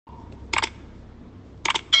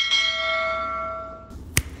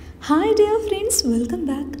Hi dear friends, welcome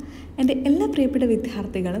back. എൻ്റെ എല്ലാ പ്രിയപ്പെട്ട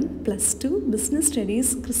വിദ്യാർത്ഥികളും +2 ബിസിനസ്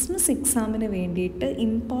സ്റ്റഡീസ് ക്രിസ്മസ് എക്സാമിന് വേണ്ടിയിട്ട്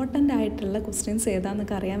ഇമ്പോർട്ടൻ്റ് ആയിട്ടുള്ള ക്വസ്റ്റ്യൻസ്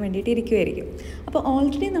ഏതാണെന്നൊക്കെ അറിയാൻ വേണ്ടിയിട്ട് ഇരിക്കുമായിരിക്കും. അപ്പോൾ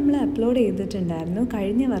ഓൾറെഡി നമ്മൾ അപ്ലോഡ് ചെയ്തിട്ടുണ്ടായിരുന്നു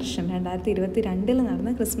കഴിഞ്ഞ വർഷം 2022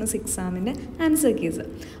 നടന്ന ക്രിസ്മസ് എക്സാമിൻ്റെ ആൻസർ കീസ്.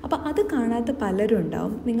 അപ്പോൾ അത് കാണാത്ത പലരും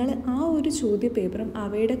ഉണ്ടാവും. നിങ്ങൾ ആ ഒരു ചോദ്യ പേപ്പറും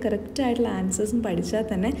അവയുടെ കറക്റ്റായിട്ടുള്ള ആൻസേഴ്സും പഠിച്ചാൽ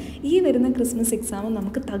തന്നെ ഈ വരുന്ന ക്രിസ്മസ് എക്സാമും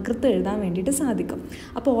നമുക്ക് തകർത്ത് എഴുതാൻ വേണ്ടിയിട്ട് സാധിക്കും.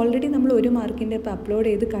 അപ്പോൾ ഓൾറെഡി നമ്മൾ 1 മാർക്കിൻ്റെ ഇപ്പോൾ അപ്ലോഡ്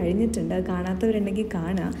ചെയ്ത് കഴിഞ്ഞിട്ടുണ്ട്. കാണാത്തവരുണ്ടെങ്കിൽ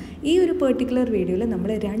കാണുക. ഈ ഒരു പെർട്ടിക്കുലർ വീഡിയോയിൽ നമ്മൾ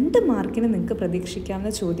 2 മാർക്കിന് നിങ്ങൾക്ക് പ്രതീക്ഷിക്കാവുന്ന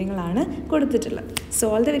ചോദ്യങ്ങളാണ് കൊടുത്തിട്ടുള്ളത്. So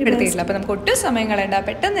all the very best. അപ്പോൾ നമുക്ക് ഒട്ടും സമയം കളയണ്ട,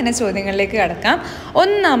 പെട്ടെന്ന് തന്നെ ചോദ്യങ്ങളിലേക്ക് കടക്കാം.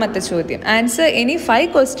 ഒന്നാമത്തെ ചോദ്യം, answer any 5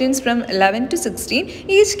 questions from 11 to 16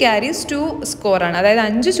 each carries 2 സ്കോറാണ്. അതായത്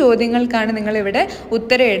 5 ചോദ്യങ്ങൾക്കാണ് നിങ്ങളിവിടെ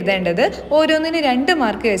ഉത്തരം എഴുതേണ്ടത്. ഓരോന്നിന് 2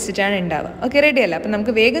 മാർക്ക് വെച്ചിട്ടാണ് ഉണ്ടാവുക. ഓക്കെ, റെഡി അല്ല? അപ്പോൾ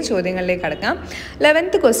നമുക്ക് വേഗം ചോദ്യങ്ങളിലേക്ക് കടക്കാം.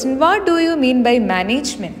 11th question, what do you mean by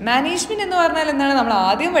management? Management എന്ന് പറഞ്ഞാൽ എന്താണ്? നമ്മൾ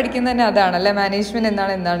ആദ്യം പഠിക്കുന്നത് തന്നെ അതാണല്ലേ, മാനേജ്മെൻറ്റ്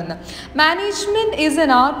എന്താണെന്ന്. Management is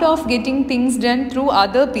an art of getting things done through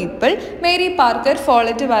other people. Mary Parker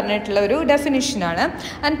folate പറഞ്ഞിട്ടുള്ള ഒരു ഡെഫിനിഷനാണ്.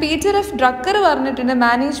 ആൻഡ് പീറ്റർ എഫ് ഡ്രക്കർ പറഞ്ഞിട്ടുണ്ട്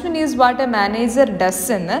management is what A manager does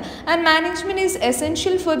എന്ന്. And management is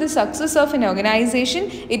essential for the success of N organisation.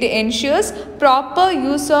 It എൻഷ്യൂർസ് proper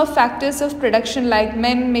use of factors of production like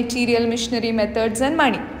men, material, missionary, methods and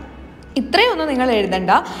money. ഇത്രയൊന്നും നിങ്ങൾ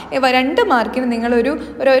എഴുതണ്ട. 2 മാർക്കിന് നിങ്ങളൊരു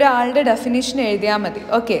ഒരാളുടെ definition എഴുതിയാൽ മതി.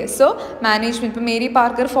 Okay, so management ഇപ്പോൾ Mary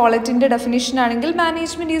Parker ഫോളറ്റിൻ്റെ definition ആണെങ്കിൽ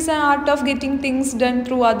management is A art of getting things done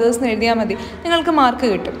through others എന്ന് എഴുതിയാൽ മതി. നിങ്ങൾക്ക് മാർക്ക്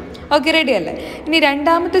കിട്ടും. ഓക്കെ, റെഡി അല്ലേ? ഇനി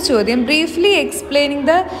രണ്ടാമത്തെ ചോദ്യം, briefly explaining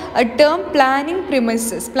the term planning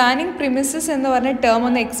premises. Planning premises എന്ന് പറഞ്ഞ ടേം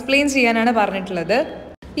ഒന്ന് എക്സ്പ്ലെയിൻ ചെയ്യാനാണ് പറഞ്ഞിട്ടുള്ളത്.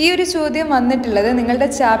 ഈ ഒരു ചോദ്യം വന്നിട്ടുള്ളത് നിങ്ങളുടെ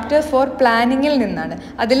ചാപ്റ്റർ 4 പ്ലാനിങ്ങിൽ നിന്നാണ്.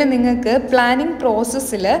 അതിൽ നിങ്ങൾക്ക് പ്ലാനിങ്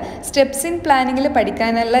പ്രോസസ്സിൽ സ്റ്റെപ്സ് ഇൻ പ്ലാനിങ്ങിൽ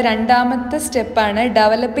പഠിക്കാനുള്ള 2ാമത്തെ സ്റ്റെപ്പാണ്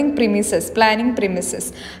developing premises, planning premises.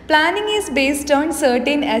 Planning is based on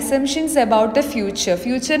certain assumptions about A future.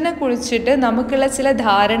 ഫ്യൂച്ചറിനെ കുറിച്ചിട്ട് നമുക്കുള്ള ചില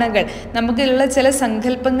ധാരണകൾ, നമുക്കുള്ള ചില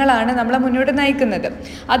സങ്കല്പങ്ങളാണ് നമ്മളെ മുന്നോട്ട് നയിക്കുന്നത്.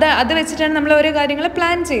 അത് വെച്ചിട്ടാണ് നമ്മൾ ഓരോ കാര്യങ്ങൾ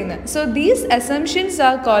പ്ലാൻ ചെയ്യുന്നത്. So these assumptions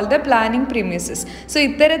are called the planning premises. So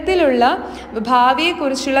ഇത്തരത്തിലുള്ള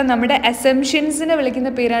ഭാവിയെക്കുറിച്ച് നമ്മുടെ അസംഷൻസിനെ വിളിക്കുന്ന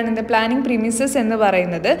പേരാണ് എന്ത്? പ്ലാനിങ് പ്രിമിസസ് എന്ന്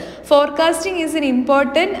പറയുന്നത്. Forecasting is an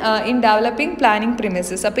important in developing planning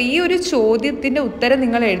premises. അപ്പോൾ ഈ ഒരു ചോദ്യത്തിൻ്റെ ഉത്തരം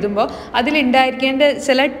നിങ്ങൾ എഴുതുമ്പോൾ അതിലുണ്ടായിരിക്കേണ്ട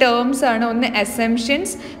ചില ടേംസ് ആണ്. ഒന്ന്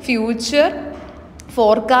അസംഷൻസ്, ഫ്യൂച്ചർ,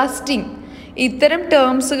 ഫോർകാസ്റ്റിംഗ്. ഇത്തരം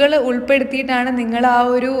ടേംസുകൾ ഉൾപ്പെടുത്തിയിട്ടാണ് നിങ്ങൾ ആ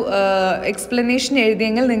ഒരു എക്സ്പ്ലനേഷൻ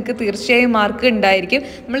എഴുതിയെങ്കിൽ നിങ്ങൾക്ക് തീർച്ചയായും മാർക്ക് ഉണ്ടായിരിക്കും.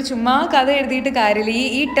 നമ്മൾ ചുമ്മാ കഥ എഴുതിയിട്ട് കാര്യമില്ല.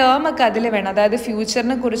 ഈ ടേം ഒക്കെ അതിൽ വേണം. അതായത്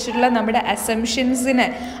ഫ്യൂച്ചറിനെ കുറിച്ചിട്ടുള്ള നമ്മുടെ അസംഷൻസിനെ,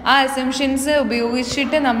 ആ അസംഷൻസ്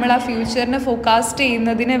ഉപയോഗിച്ചിട്ട് നമ്മൾ ആ ഫ്യൂച്ചറിനെ ഫോർകാസ്റ്റ്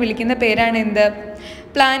ചെയ്യുന്നതിനെ വിളിക്കുന്ന പേരാണ് എന്ത്?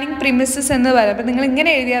 പ്ലാനിങ് പ്രിമിസസ് എന്ന് പറയും. അപ്പോൾ നിങ്ങൾ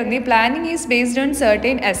ഇങ്ങനെ എഴുതിയാൽ മതി, planning is based on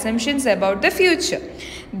certain assumptions about the future.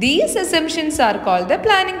 These assumptions are called the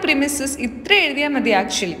planning premises. ഇത്ര എഴുതിയാൽ മതി.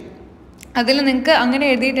 ആക്ച്വലി അതിൽ നിങ്ങൾക്ക് അങ്ങനെ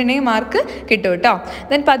എഴുതിയിട്ടുണ്ടെങ്കിൽ മാർക്ക് കിട്ടും കേട്ടോ.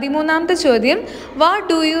 ദെൻ 13ാമത്തെ ചോദ്യം, what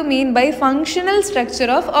do you mean by functional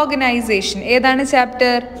structure of organisation? ഏതാണ്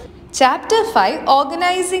ചാപ്റ്റർ? ചാപ്റ്റർ 5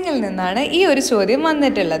 ഓർഗനൈസിങ്ങിൽ നിന്നാണ് ഈ ഒരു ചോദ്യം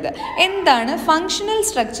വന്നിട്ടുള്ളത്. എന്താണ് functional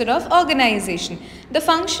structure of organisation? The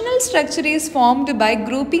functional structure is formed by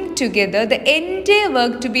grouping together the entire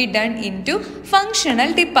work to be done into functional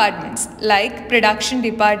departments like production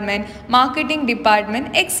department, marketing department,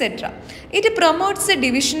 etc. It promotes the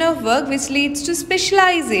division of work which leads to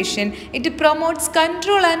specialization. It promotes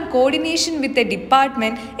control and coordination with the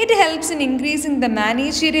department. It helps in increasing the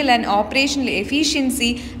managerial and operational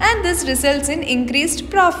efficiency, and this results in increased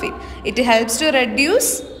profit. It helps to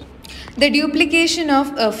reduce the duplication of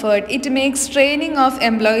effort. It makes training of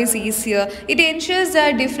employees easier. It ensures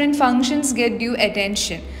that different functions get due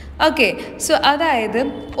attention. Okay, so അതായത്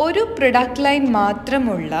ഒരു product line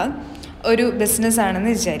മാത്രമുള്ള ഒരു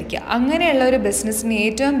ബിസിനസ്സാണെന്ന് വിചാരിക്കുക. അങ്ങനെയുള്ള ഒരു ബിസിനസ്സിന്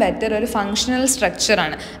ഏറ്റവും better ഒരു ഫങ്ഷണൽ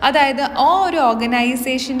സ്ട്രക്ചറാണ്. അതായത് ആ ഒരു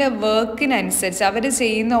ഓർഗനൈസേഷൻ്റെ വർക്കിനനുസരിച്ച് അവർ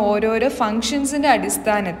ചെയ്യുന്ന ഓരോരോ ഫങ്ഷൻസിൻ്റെ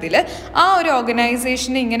അടിസ്ഥാനത്തിൽ ആ ഒരു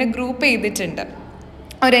ഓർഗനൈസേഷനെ ഇങ്ങനെ ഗ്രൂപ്പ് ചെയ്തിട്ടുണ്ട്.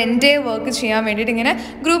 ഒരു എൻ്റെ വർക്ക് ചെയ്യാൻ വേണ്ടിയിട്ട് ഇങ്ങനെ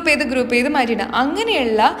ഗ്രൂപ്പ് ചെയ്ത് മാറ്റിയിട്ട്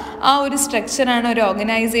അങ്ങനെയുള്ള ആ ഒരു സ്ട്രക്ചറാണ് ഒരു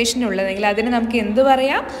ഓർഗനൈസേഷനുള്ളതെങ്കിൽ അതിന് നമുക്ക് എന്ത്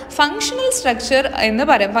പറയാം? ഫങ്ഷണൽ സ്ട്രക്ചർ എന്ന്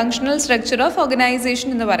പറയാം. ഫങ്ഷണൽ സ്ട്രക്ചർ ഓഫ് ഓർഗനൈസേഷൻ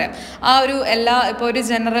എന്ന് പറയാം. ആ ഒരു ഇപ്പോൾ ഒരു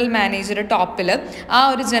ജനറൽ മാനേജർ ടോപ്പിൽ, ആ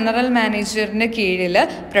ഒരു ജനറൽ മാനേജറിൻ്റെ കീഴിൽ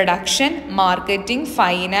പ്രൊഡക്ഷൻ, മാർക്കറ്റിംഗ്,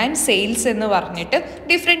 ഫൈനാൻസ്, സെയിൽസ് എന്ന് പറഞ്ഞിട്ട്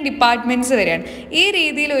ഡിഫറെൻറ്റ് ഡിപ്പാർട്ട്മെൻറ്റ്സ് വരികയാണ്. ഈ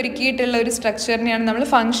രീതിയിൽ ഒരുക്കിയിട്ടുള്ള ഒരു സ്ട്രക്ചറിനെയാണ് നമ്മൾ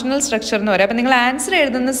ഫങ്ഷണൽ സ്ട്രക്ചർ എന്ന് പറയുക. അപ്പോൾ നിങ്ങൾ ആൻസർ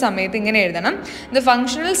എഴുതുന്ന സമയത്ത് ഇങ്ങനെ എഴുതണം, the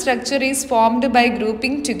functional structure is formed by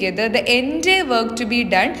grouping together the entire work to be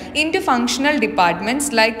done into functional departments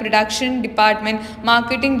like production department,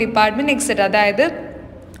 marketing department, etc. അതായത്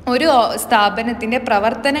ഒരു സ്ഥാപനത്തിൻ്റെ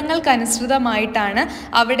പ്രവർത്തനങ്ങൾക്കനുസൃതമായിട്ടാണ്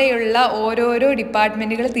അവിടെയുള്ള ഓരോരോ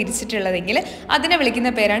ഡിപ്പാർട്ട്മെൻറ്റുകൾ തിരിച്ചിട്ടുള്ളതെങ്കിൽ അതിനെ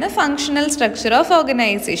വിളിക്കുന്ന പേരാണ് functional structure of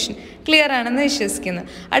organisation. Clear ആണെന്ന് വിശ്വസിക്കുന്നു.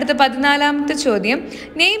 അടുത്ത 14ാമത്തെ ചോദ്യം,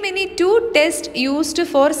 name any 2 test used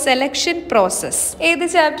for selection process. ഏത്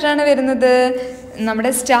ചാപ്റ്ററാണ് വരുന്നത്? നമ്മുടെ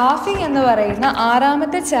സ്റ്റാഫിംഗ് എന്ന് പറയുന്ന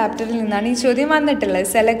 6ാമത്തെ ചാപ്റ്ററിൽ നിന്നാണ് ഈ ചോദ്യം വന്നിട്ടുള്ളത്.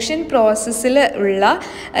 സെലക്ഷൻ പ്രോസസ്സിൽ ഉള്ള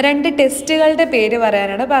 2 ടെസ്റ്റുകളുടെ പേര്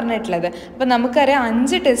പറയാനാണ് പറഞ്ഞിട്ടുള്ളത്. അപ്പോൾ നമുക്കറിയാം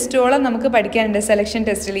 5 ടെസ്റ്റോളം നമുക്ക് പഠിക്കാനുണ്ട് സെലക്ഷൻ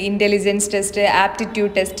ടെസ്റ്റിൽ. Intelligence test,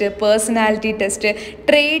 aptitude test, personality test,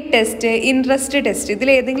 trade test, interest test.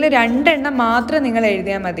 ഇതിലേതെങ്കിലും 2 എണ്ണം മാത്രം നിങ്ങൾ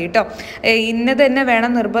എഴുതിയാൽ മതി കേട്ടോ. ഇന്നത് തന്നെ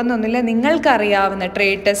വേണം നിർബന്ധമൊന്നുമില്ല. നിങ്ങൾക്കറിയാവുന്ന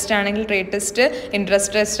ട്രേഡ് ടെസ്റ്റ് ആണെങ്കിൽ ട്രേഡ് ടെസ്റ്റ്,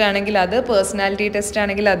 ഇൻട്രസ്റ്റ് ടെസ്റ്റ് ആണെങ്കിൽ അത്, പേഴ്സണാലിറ്റി ടെസ്റ്റ്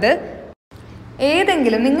ആണെങ്കിൽ അത്,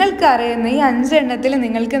 ഏതെങ്കിലും നിങ്ങൾക്ക് അറിയുന്ന ഈ 5 എണ്ണത്തിൽ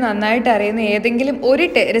നിങ്ങൾക്ക് നന്നായിട്ട് അറിയുന്ന ഏതെങ്കിലും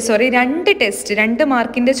 2 ടെസ്റ്റ്, 2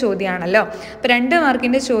 മാർക്കിൻ്റെ ചോദ്യമാണല്ലോ. അപ്പോൾ 2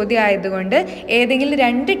 മാർക്കിൻ്റെ ചോദ്യം ആയതുകൊണ്ട് ഏതെങ്കിലും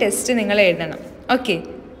 2 ടെസ്റ്റ് നിങ്ങൾ എഴുതണം. ഓക്കെ,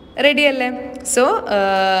 റെഡി അല്ലേ? So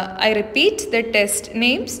I repeat the test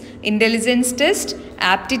names: intelligence test,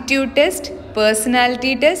 aptitude test,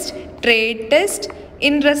 personality test, trade test,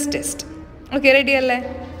 interest test. Okay, ready അല്ലേ?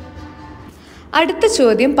 അടുത്ത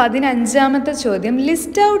ചോദ്യം 15ാമത്തെ ചോദ്യം,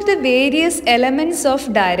 list out the various elements of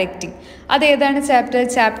directing. അതേതാണ്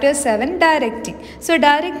ചാപ്റ്റർ 7 ഡയറക്റ്റിംഗ്. സോ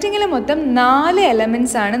ഡയറക്റ്റിങ്ങിൽ മൊത്തം 4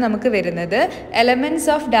 elements ആണ് നമുക്ക് വരുന്നത്. Elements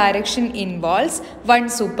of direction involves 1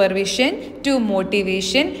 supervision, 2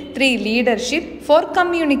 motivation, 3 leadership, 4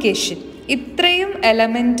 communication. ഇത്രയും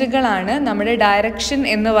എലമെൻറ്റുകളാണ് നമ്മുടെ ഡയറക്ഷൻ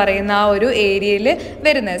എന്ന് പറയുന്ന ആ ഒരു ഏരിയയിൽ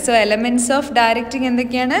വരുന്നത്. സോ എലമെൻറ്റ്സ് ഓഫ് ഡയറക്റ്റിംഗ്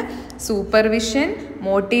എന്തൊക്കെയാണ്? Supervision,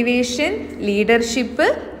 motivation, leadership,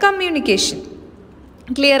 communication.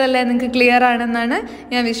 Clear അല്ലേ? നിങ്ങൾക്ക് ക്ലിയർ ആണെന്നാണ്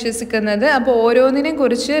ഞാൻ വിശ്വസിക്കുന്നത്. അപ്പോൾ ഓരോന്നിനെ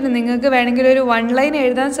കുറിച്ച് നിങ്ങൾക്ക് വേണമെങ്കിൽ ഒരു 1 ലൈൻ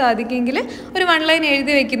എഴുതാൻ സാധിക്കുമെങ്കിൽ ഒരു 1 ലൈൻ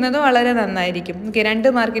എഴുതി വെക്കുന്നത് വളരെ നന്നായിരിക്കും. ഓക്കെ,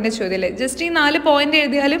 2 മാർക്കിൻ്റെ ചോദ്യമല്ലേ, ജസ്റ്റ് ഈ 4 പോയിന്റ്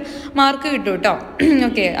എഴുതിയാലും മാർക്ക് കിട്ടും കേട്ടോ.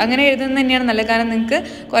 ഓക്കെ, അങ്ങനെ എഴുതുന്നത് തന്നെയാണ് നല്ലത്, കാരണം നിങ്ങൾക്ക്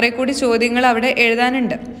കുറേ കൂടി ചോദ്യങ്ങൾ അവിടെ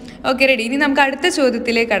എഴുതാനുണ്ട്. Okay, ready. ഇനി നമുക്ക് അടുത്ത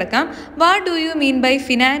ചോദ്യത്തിലേക്ക് കടക്കാം. What do you mean by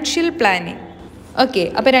financial planning? Okay,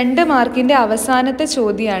 അപ്പോൾ 2 മാർക്കിൻ്റെ അവസാനത്തെ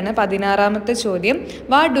ചോദ്യമാണ് 16ാമത്തെ ചോദ്യം.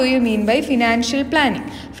 What do you mean by financial planning?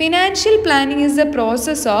 Financial planning is the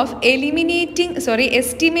process of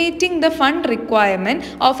estimating the fund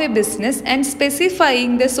requirement of A business and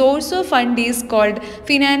specifying the source of fund is called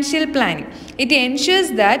financial planning. It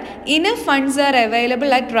ensures that enough funds are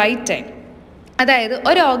available at right time. അതായത്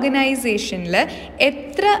ഒരു ഓർഗനൈസേഷനിൽ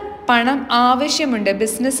എത്ര പണം ആവശ്യമുണ്ട്,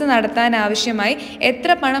 business നടത്താൻ ആവശ്യമായി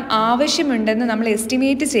എത്ര പണം ആവശ്യമുണ്ടെന്ന് നമ്മൾ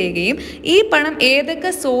എസ്റ്റിമേറ്റ് ചെയ്യുകയും ഈ പണം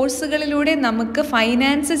ഏതൊക്കെ സോഴ്സുകളിലൂടെ നമുക്ക്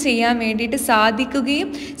ഫൈനാൻസ് ചെയ്യാൻ വേണ്ടിയിട്ട് സാധിക്കുകയും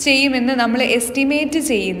ചെയ്യുമെന്ന് നമ്മൾ എസ്റ്റിമേറ്റ്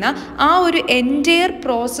ചെയ്യുന്ന ആ ഒരു എൻറ്റയർ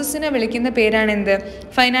പ്രോസസ്സിനെ വിളിക്കുന്ന പേരാണ് എന്ത്?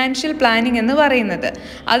 ഫൈനാൻഷ്യൽ പ്ലാനിങ് എന്ന് പറയുന്നത്.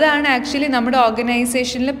 അതാണ് ആക്ച്വലി നമ്മുടെ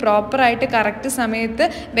ഓർഗനൈസേഷനിൽ പ്രോപ്പറായിട്ട് കറക്റ്റ് സമയത്ത്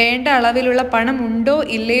വേണ്ട അളവിലുള്ള പണം ഉണ്ടോ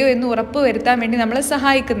ഇല്ലയോ എന്ന് ഉറപ്പ് വരുത്താൻ വേണ്ടി നമ്മളെ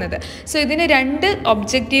സഹായിക്കുന്നത്. സോ ഇതിന് 2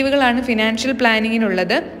 ഒബ്ജക്റ്റീവുകളാണ് ഫിനാൻഷ്യൽ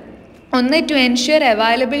പ്ലാനിങ്ങിനുള്ളത്. ഒന്ന്, to ensure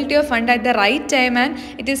availability of fund at the right time and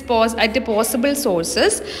it is at possible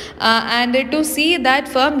sources, and to see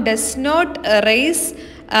that firm does not raise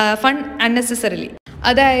fund unnecessarily.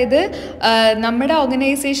 അതായത് നമ്മുടെ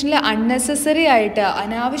ഓർഗനൈസേഷനിൽ അൺനെസസറി ആയിട്ട്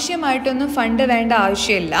അനാവശ്യമായിട്ടൊന്നും ഫണ്ട് വേണ്ട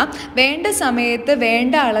ആവശ്യമില്ല. വേണ്ട സമയത്ത്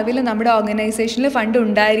വേണ്ട അളവിൽ നമ്മുടെ ഓർഗനൈസേഷനിൽ ഫണ്ട്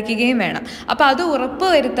ഉണ്ടായിരിക്കുകയും വേണം. അപ്പോൾ അത് ഉറപ്പ്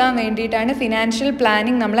വരുത്താൻ വേണ്ടിയിട്ടാണ് ഫിനാൻഷ്യൽ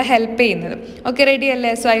പ്ലാനിങ് നമ്മളെ ഹെൽപ്പ് ചെയ്യുന്നത്. ഓക്കെ, റെഡി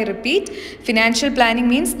അല്ലേ? So I repeat, financial planning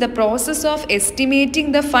means the process of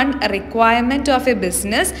estimating the fund requirement of A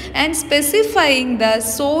business and specifying the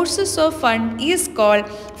sources of fund is called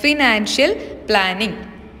financial planning.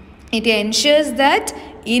 It ensures that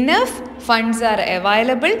enough funds are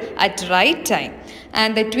available at right time, and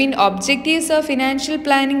the twin objectives of financial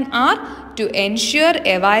planning are to ensure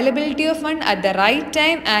availability of fund at the right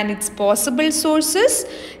time and its possible sources,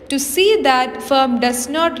 to see that firm does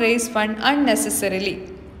not raise fund unnecessarily.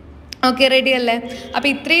 Okay, ready അല്ലേ? അപ്പോൾ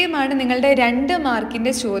ഇത്രയുമാണ് നിങ്ങളുടെ 2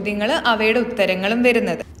 മാർക്കിൻ്റെ ചോദ്യങ്ങൾ, അവയുടെ ഉത്തരങ്ങളും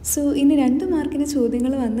വരുന്നത്. So ഇനി 2 മാർക്കിൻ്റെ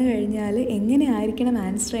ചോദ്യങ്ങൾ വന്നു കഴിഞ്ഞാൽ എങ്ങനെ ആയിരിക്കണം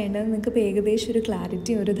ആൻസർ ചെയ്യേണ്ടത് നിങ്ങൾക്ക് ഇപ്പോൾ ഏകദേശം ഒരു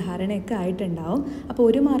ക്ലാരിറ്റി, ഒരു ധാരണയൊക്കെ ആയിട്ടുണ്ടാവും. അപ്പോൾ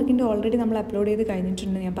 1 മാർക്കിൻ്റെ ഓൾറെഡി നമ്മൾ അപ്ലോഡ് ചെയ്ത്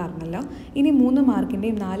കഴിഞ്ഞിട്ടുണ്ടെന്ന് ഞാൻ പറഞ്ഞല്ലോ. ഇനി 3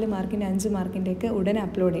 മാർക്കിൻ്റെയും 4 മാർക്കിൻ്റെ 5 മാർക്കിൻ്റെയൊക്കെ ഉടനെ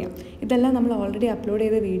അപ്ലോഡ് ചെയ്യാം. ഇതെല്ലാം നമ്മൾ ഓൾറെഡി അപ്ലോഡ്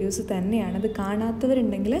ചെയ്ത വീഡിയോസ് തന്നെയാണ്. അത്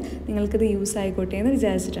കാണാത്തവരുണ്ടെങ്കിൽ നിങ്ങൾക്കിത് യൂസ് ആയിക്കോട്ടെ എന്ന്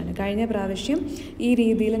വിചാരിച്ചിട്ടാണ്. കഴിഞ്ഞ പ്രാവശ്യം ഈ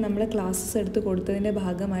രീതിയിൽ നമ്മൾ ക്ലാസ്സസ് എടുത്ത് കൊടുത്തതിൻ്റെ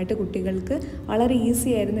ഭാഗമായിട്ട് കുട്ടികൾക്ക് വളരെ ഈസി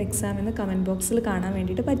ആയിരുന്നു എക്സാം എന്ന് കമൻറ്റ് ബോക്സിൽ കാണാൻ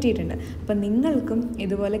വേണ്ടിയിട്ട് പറ്റിയിട്ടുണ്ട്. അപ്പം നിങ്ങൾക്കും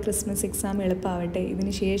ഇതുപോലെ ക്രിസ്മസ് എക്സാം എളുപ്പമാവട്ടെ.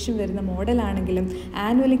 ഇതിന് ശേഷം വരുന്ന മോഡലാണെങ്കിലും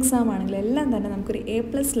ആനുവൽ എക്സാം ആണെങ്കിലും എല്ലാം തന്നെ നമുക്കൊരു A+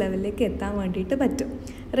 ലെവലിലേക്ക് എത്താൻ വേണ്ടിയിട്ട് പറ്റും.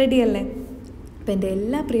 റെഡി അല്ലേ? അപ്പോൾ എൻ്റെ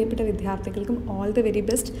എല്ലാ പ്രിയപ്പെട്ട വിദ്യാർത്ഥികൾക്കും ഓൾ ദി വെരി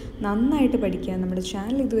ബെസ്റ്റ്. നന്നായിട്ട് പഠിക്കുക. നമ്മുടെ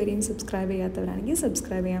ചാനൽ ഇതുവരെയും സബ്സ്ക്രൈബ് ചെയ്യാത്തവരാണെങ്കിൽ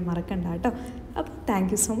സബ്സ്ക്രൈബ് ചെയ്യാൻ മറക്കണ്ട കേട്ടോ. അപ്പോൾ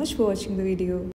thank you so much for watching the video.